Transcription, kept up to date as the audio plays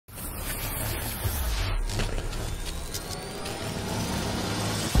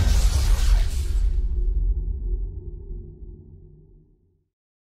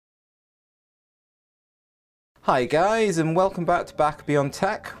Hi guys, and welcome back to Back Beyond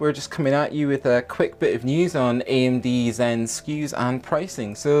Tech. We're just coming at you with a quick bit of news on AMD Zen SKUs and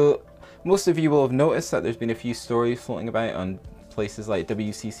pricing. So most of you will have noticed that there's been a few stories floating about on places like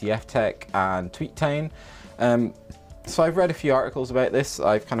WCCF Tech and TweetTime. So I've read a few articles about this.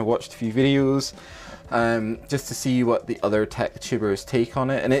 I've kind of watched a few videos just to see what the other tech tubers take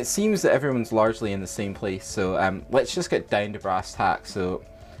on it, and it seems that everyone's largely in the same place. So let's just get down to brass tacks. So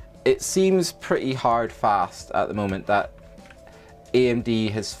it seems pretty hard fast at the moment that AMD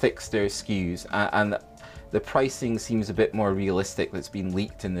has fixed their SKUs, and the pricing seems a bit more realistic that's been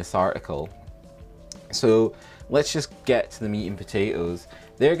leaked in this article. So let's just get to the meat and potatoes.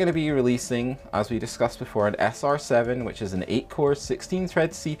 They're going to be releasing, as we discussed before, an SR7, which is an 8-core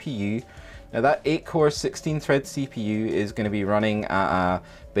 16-thread CPU. Now that 8-core 16-thread CPU is going to be running at a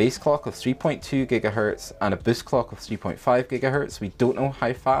base clock of 3.2 GHz and a boost clock of 3.5 GHz. We don't know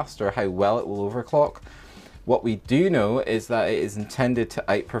how fast or how well it will overclock. What we do know is that it is intended to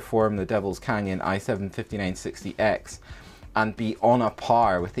outperform the Devil's Canyon i7-5960X and be on a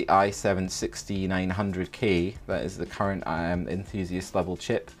par with the i7-6900K, that is the current enthusiast level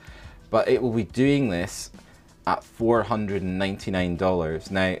chip. But it will be doing this at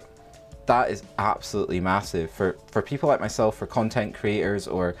 $499. Now, that is absolutely massive for people like myself, for content creators,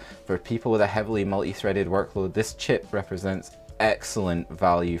 or for people with a heavily multi-threaded workload. This chip represents excellent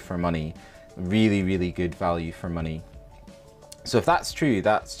value for money, really good value for money. So if that's true,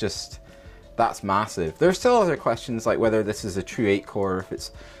 that's massive. There's still other questions like whether this is a true 8-core or if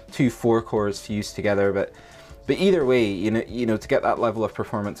it's two 4-cores fused together, but either way, you know, to get that level of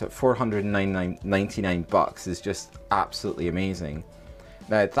performance at $499 is just absolutely amazing.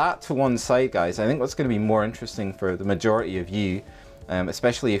 Now that to one side, guys, I think what's going to be more interesting for the majority of you,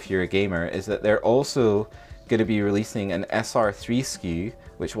 especially if you're a gamer, is that they're also going to be releasing an SR3 SKU,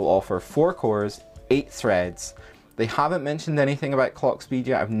 which will offer 4 cores, 8 threads. They haven't mentioned anything about clock speed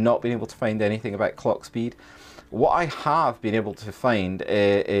yet. I've not been able to find anything about clock speed. What I have been able to find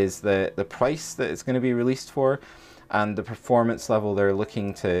is the price that it's going to be released for and the performance level they're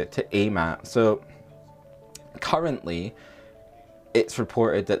looking to aim at. So currently, it's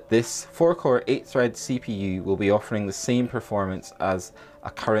reported that this 4-core 8-thread CPU will be offering the same performance as a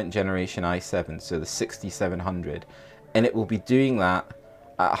current generation i7, so the 6700, and it will be doing that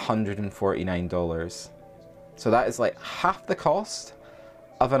at $149. So that is like half the cost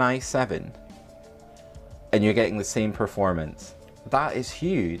of an i7, and you're getting the same performance. That is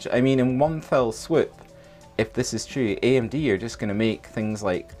huge. I mean, in one fell swoop, if this is true, AMD are just going to make things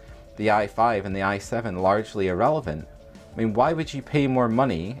like the i5 and the i7 largely irrelevant. I mean, why would you pay more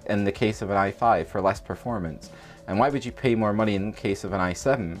money in the case of an i5 for less performance? And why would you pay more money in the case of an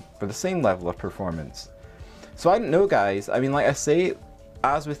i7 for the same level of performance? So I don't know, guys. I mean, like I say,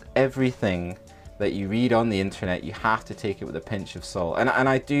 as with everything that you read on the internet, you have to take it with a pinch of salt. And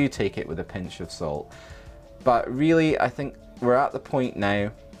I do take it with a pinch of salt. But really, I think we're at the point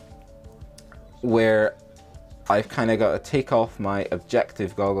now where I've kind of got to take off my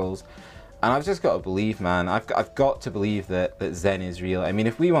objective goggles, and I've just got to believe, man. I've got to believe that Zen is real. I mean,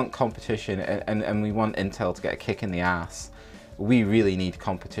 if we want competition and we want Intel to get a kick in the ass, we really need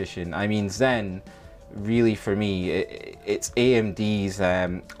competition. I mean, Zen, really for me, it's AMD's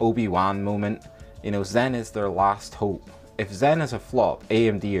Obi-Wan moment. You know, Zen is their last hope. If Zen is a flop,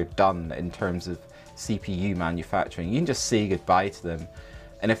 AMD are done in terms of CPU manufacturing. You can just say goodbye to them.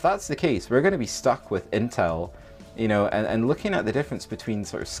 And if that's the case, we're going to be stuck with Intel. You know, and looking at the difference between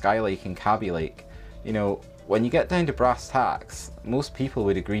sort of Skylake and Kaby Lake, you know, when you get down to brass tacks, most people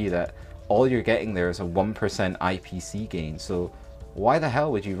would agree that all you're getting there is a 1% IPC gain. So why the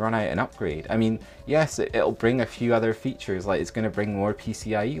hell would you run out an upgrade? I mean, yes, it'll bring a few other features, like it's going to bring more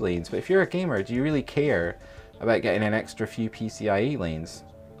PCIe lanes, but if you're a gamer, do you really care about getting an extra few PCIe lanes?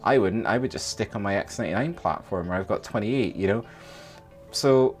 I wouldn't. I would just stick on my X99 platform where I've got 28, you know?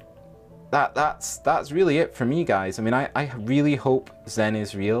 So that's really it for me, guys. I mean, I really hope Zen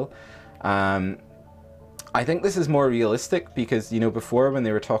is real. I think this is more realistic because, you know, before when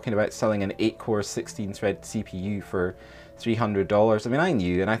they were talking about selling an 8-core 16-thread CPU for $300, I mean, I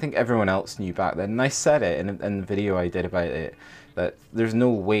knew, and I think everyone else knew back then, and I said it in the video I did about it, that there's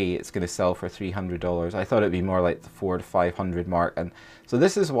no way it's going to sell for $300. I thought it'd be more like the $400 to $500 mark, and so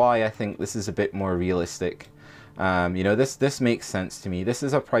this is why I think this is a bit more realistic. You know, this makes sense to me. This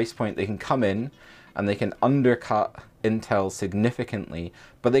is a price point they can come in and they can undercut Intel significantly,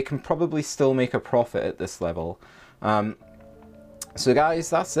 but they can probably still make a profit at this level. So guys,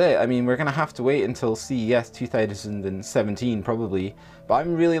 that's it. I mean, we're going to have to wait until CES 2017 probably, but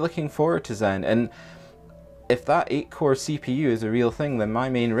I'm really looking forward to Zen. And if that 8-core CPU is a real thing, then my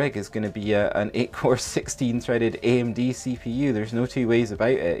main rig is going to be an 8-core 16-threaded AMD CPU. There's no two ways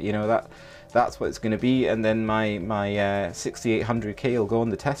about it. You know, that's what it's going to be, and then my 6800K will go on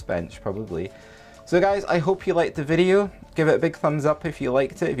the test bench probably. So guys, I hope you liked the video. Give it a big thumbs up if you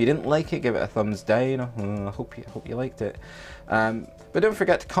liked it. If you didn't like it, give it a thumbs down. I hope you liked it. But don't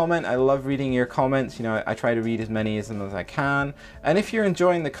forget to comment. I love reading your comments. You know, I try to read as many of them as I can. And if you're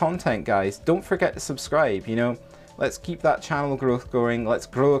enjoying the content, guys, don't forget to subscribe. You know, let's keep that channel growth going. Let's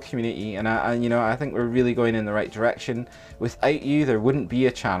grow a community. And you know, I think we're really going in the right direction. Without you, there wouldn't be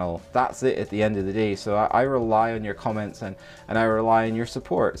a channel. That's it at the end of the day. So I rely on your comments and I rely on your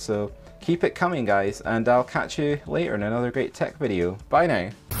support. So keep it coming, guys, and I'll catch you later in another great tech video. Bye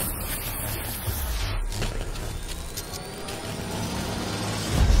now.